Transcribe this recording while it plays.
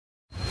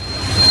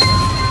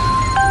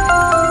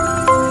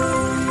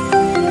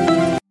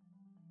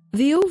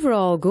The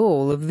overall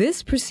goal of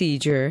this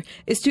procedure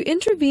is to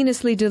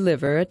intravenously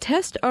deliver a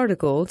test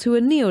article to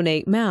a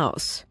neonate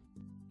mouse.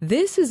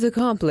 This is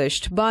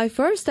accomplished by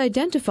first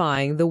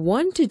identifying the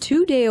 1 to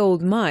 2 day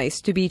old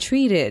mice to be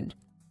treated.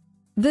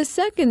 The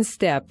second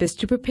step is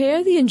to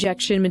prepare the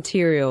injection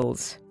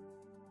materials.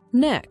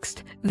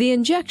 Next, the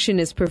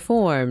injection is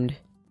performed.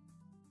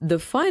 The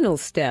final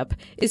step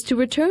is to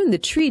return the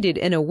treated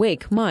and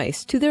awake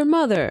mice to their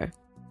mother.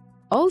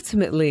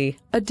 Ultimately,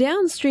 a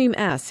downstream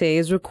assay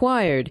is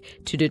required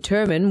to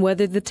determine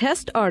whether the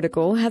test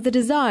article had the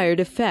desired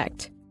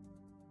effect.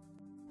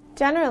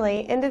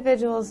 Generally,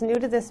 individuals new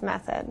to this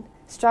method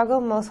struggle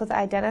most with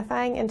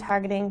identifying and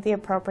targeting the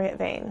appropriate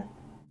vein.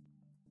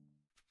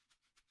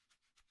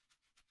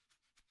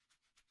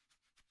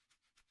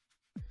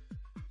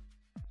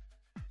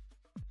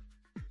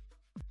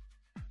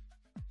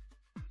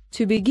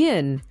 To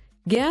begin,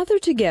 gather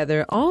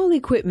together all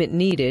equipment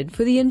needed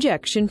for the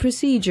injection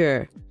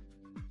procedure.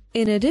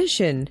 In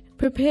addition,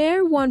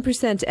 prepare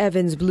 1%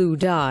 Evans blue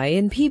dye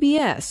in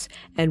PBS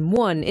and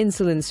 1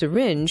 insulin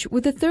syringe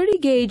with a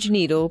 30-gauge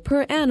needle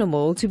per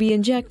animal to be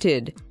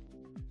injected.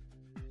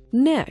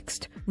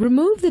 Next,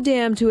 remove the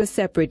dam to a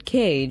separate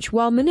cage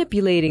while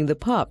manipulating the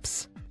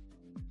pups.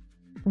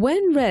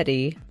 When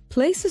ready,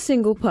 place a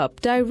single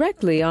pup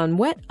directly on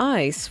wet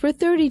ice for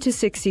 30 to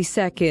 60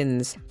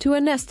 seconds to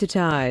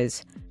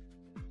anesthetize.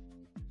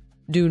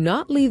 Do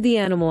not leave the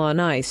animal on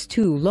ice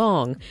too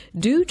long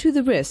due to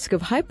the risk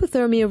of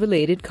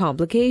hypothermia-related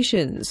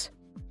complications.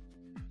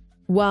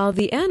 While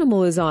the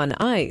animal is on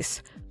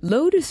ice,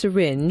 load a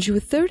syringe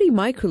with 30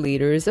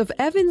 microliters of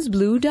Evans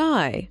blue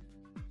dye.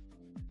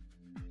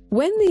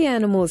 When the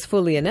animal is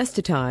fully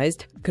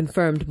anesthetized,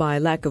 confirmed by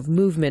lack of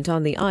movement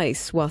on the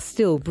ice while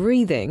still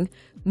breathing,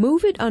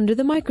 move it under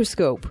the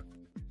microscope.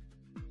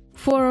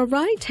 For a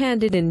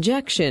right-handed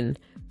injection,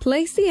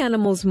 place the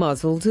animal's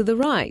muzzle to the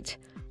right.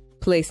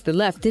 Place the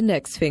left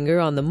index finger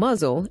on the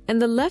muzzle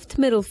and the left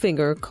middle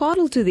finger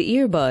caudal to the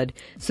earbud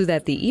so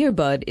that the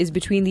earbud is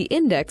between the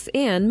index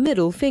and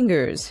middle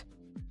fingers.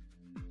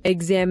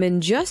 Examine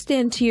just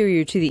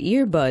anterior to the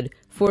earbud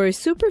for a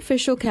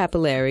superficial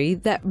capillary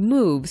that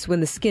moves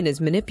when the skin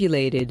is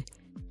manipulated.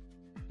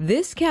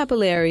 This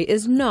capillary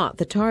is not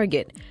the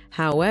target.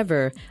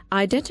 However,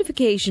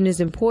 identification is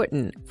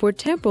important for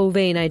temporal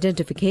vein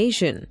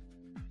identification.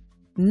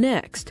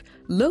 Next,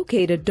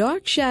 locate a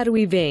dark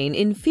shadowy vein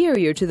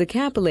inferior to the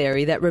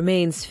capillary that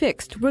remains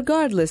fixed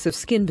regardless of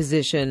skin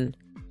position.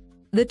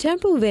 The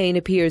temporal vein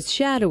appears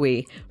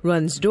shadowy,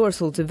 runs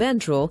dorsal to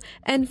ventral,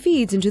 and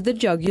feeds into the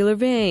jugular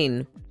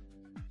vein.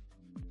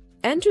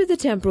 Enter the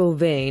temporal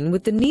vein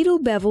with the needle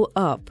bevel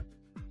up.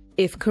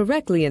 If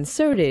correctly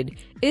inserted,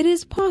 it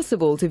is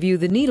possible to view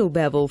the needle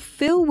bevel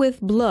fill with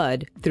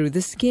blood through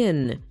the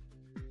skin.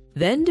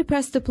 Then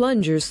depress the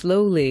plunger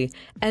slowly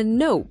and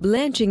note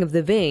blanching of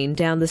the vein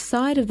down the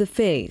side of the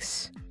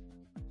face.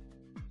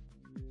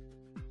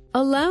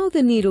 Allow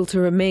the needle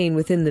to remain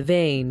within the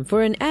vein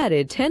for an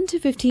added 10 to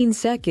 15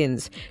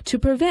 seconds to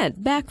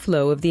prevent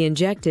backflow of the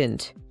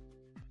injectant.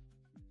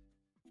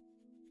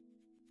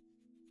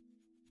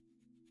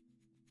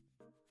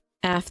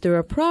 After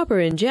a proper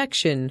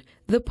injection,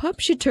 the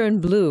pup should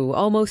turn blue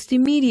almost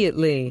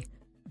immediately.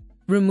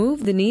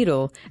 Remove the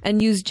needle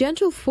and use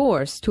gentle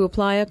force to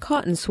apply a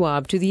cotton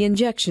swab to the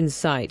injection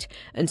site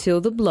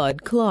until the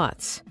blood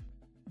clots.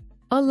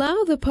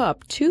 Allow the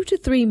pup 2 to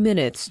 3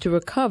 minutes to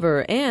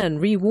recover and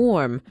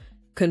rewarm.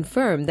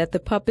 Confirm that the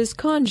pup is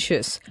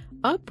conscious,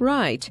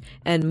 upright,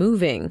 and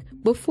moving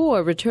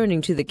before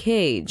returning to the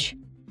cage.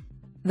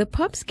 The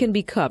pups can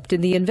be cupped in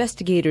the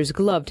investigator's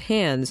gloved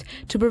hands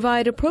to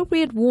provide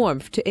appropriate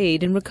warmth to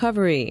aid in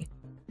recovery.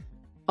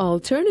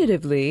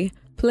 Alternatively,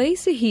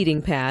 place a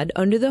heating pad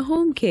under the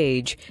home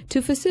cage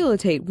to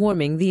facilitate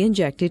warming the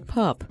injected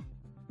pup.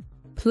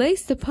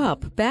 Place the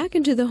pup back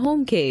into the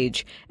home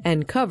cage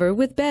and cover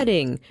with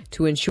bedding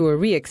to ensure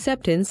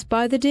reacceptance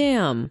by the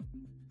dam.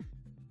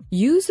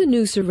 Use a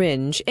new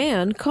syringe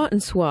and cotton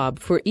swab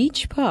for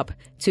each pup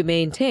to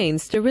maintain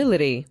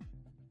sterility.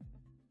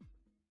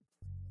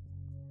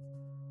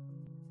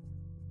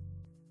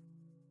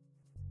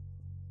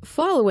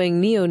 Following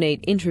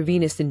neonate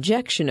intravenous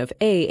injection of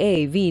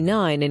AAV9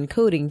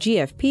 encoding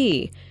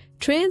GFP,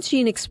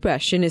 transgene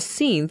expression is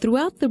seen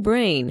throughout the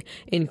brain,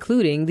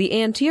 including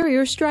the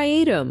anterior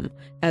striatum,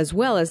 as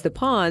well as the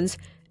pons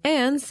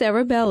and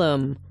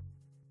cerebellum.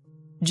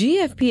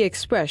 GFP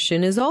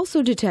expression is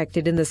also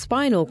detected in the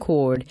spinal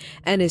cord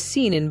and is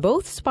seen in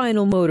both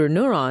spinal motor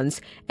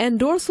neurons and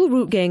dorsal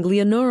root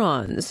ganglia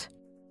neurons.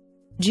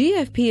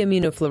 GFP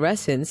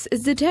immunofluorescence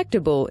is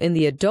detectable in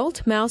the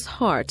adult mouse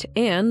heart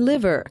and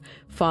liver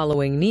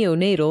following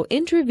neonatal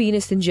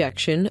intravenous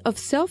injection of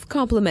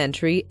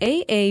self-complementary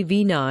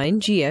AAV9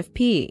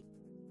 GFP.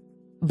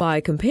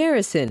 By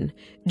comparison,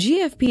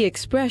 GFP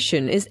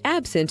expression is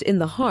absent in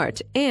the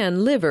heart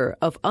and liver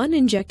of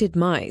uninjected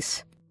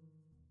mice.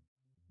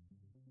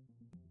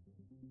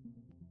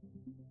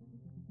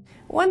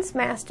 Once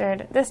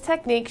mastered, this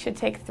technique should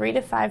take 3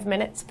 to 5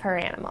 minutes per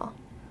animal.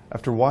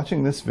 After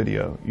watching this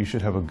video, you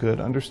should have a good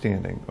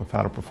understanding of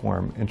how to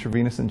perform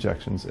intravenous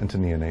injections into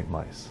neonate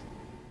mice.